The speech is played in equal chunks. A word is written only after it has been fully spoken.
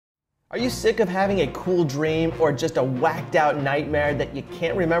Are you sick of having a cool dream or just a whacked out nightmare that you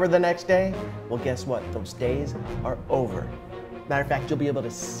can't remember the next day? Well, guess what? Those days are over. Matter of fact, you'll be able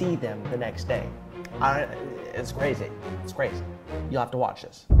to see them the next day. It's crazy. It's crazy. You'll have to watch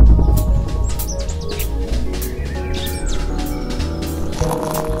this.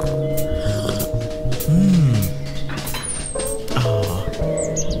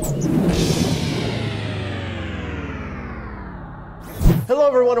 Hello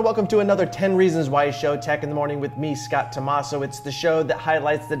everyone and welcome to another 10 Reasons Why show, Tech in the Morning with me, Scott Tomasso. It's the show that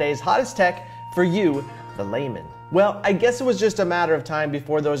highlights the day's hottest tech for you, the layman. Well, I guess it was just a matter of time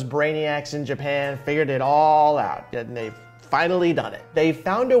before those brainiacs in Japan figured it all out, and they've finally done it. They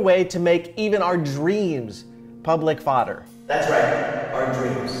found a way to make even our dreams public fodder. That's right, our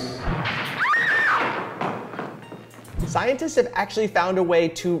dreams. Scientists have actually found a way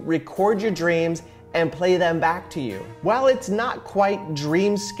to record your dreams and play them back to you. While it's not quite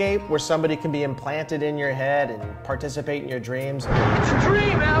Dreamscape, where somebody can be implanted in your head and participate in your dreams. It's a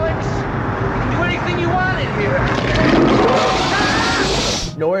dream, Alex. You can do anything you want in here.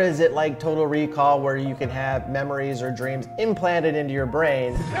 Nor is it like Total Recall, where you can have memories or dreams implanted into your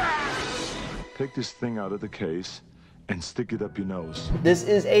brain. Take this thing out of the case and stick it up your nose. This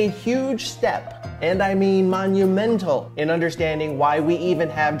is a huge step, and I mean monumental, in understanding why we even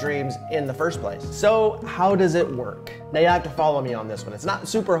have dreams in the first place. So how does it work? Now you have to follow me on this one. It's not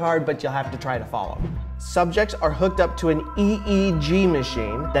super hard, but you'll have to try to follow. Subjects are hooked up to an EEG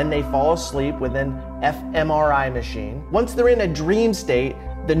machine, then they fall asleep with an fMRI machine. Once they're in a dream state,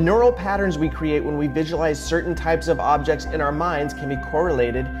 the neural patterns we create when we visualize certain types of objects in our minds can be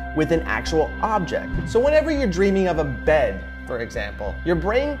correlated with an actual object. So whenever you're dreaming of a bed, for example, your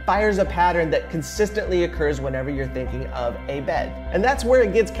brain fires a pattern that consistently occurs whenever you're thinking of a bed. And that's where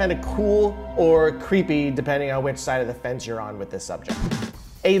it gets kind of cool or creepy, depending on which side of the fence you're on with this subject.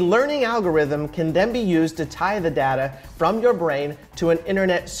 A learning algorithm can then be used to tie the data from your brain to an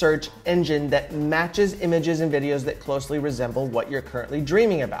internet search engine that matches images and videos that closely resemble what you're currently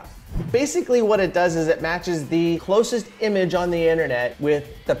dreaming about. Basically what it does is it matches the closest image on the internet with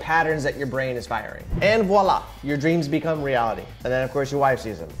the patterns that your brain is firing. And voila, your dreams become reality. And then of course your wife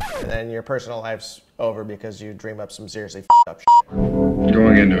sees them. And then your personal life's over because you dream up some seriously up shit.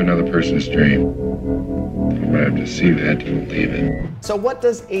 Going into another person's dream. If I have to see that to believe it. So what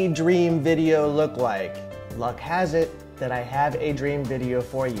does a dream video look like? Luck has it that I have a dream video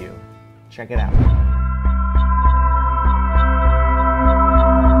for you. Check it out.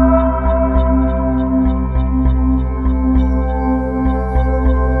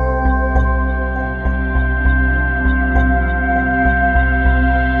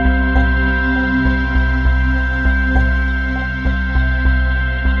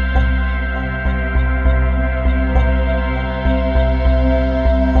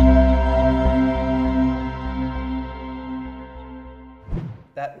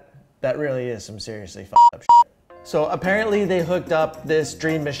 That really is some seriously up shit. So apparently they hooked up this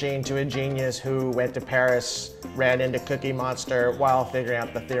dream machine to a genius who went to Paris, ran into Cookie Monster while figuring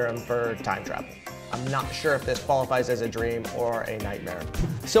out the theorem for time travel. I'm not sure if this qualifies as a dream or a nightmare.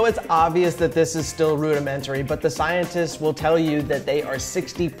 So it's obvious that this is still rudimentary, but the scientists will tell you that they are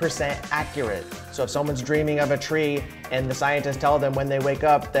 60% accurate. So if someone's dreaming of a tree and the scientists tell them when they wake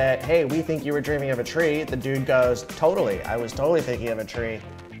up that, hey, we think you were dreaming of a tree, the dude goes, totally, I was totally thinking of a tree.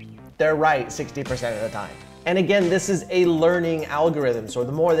 They're right 60% of the time. And again, this is a learning algorithm, so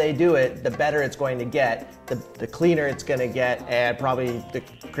the more they do it, the better it's going to get, the cleaner it's going to get, and probably the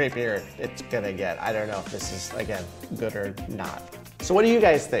creepier it's going to get. I don't know if this is, again, good or not. So what do you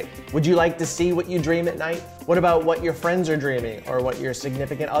guys think? Would you like to see what you dream at night? What about what your friends are dreaming or what your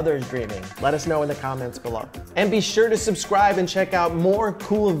significant other is dreaming? Let us know in the comments below. And be sure to subscribe and check out more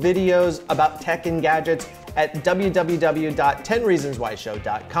cool videos about tech and gadgets at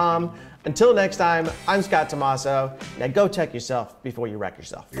www.10reasonswhyshow.com. Until next time, I'm Scott Tomasso. Now go tech yourself before you wreck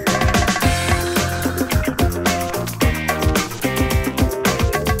yourself.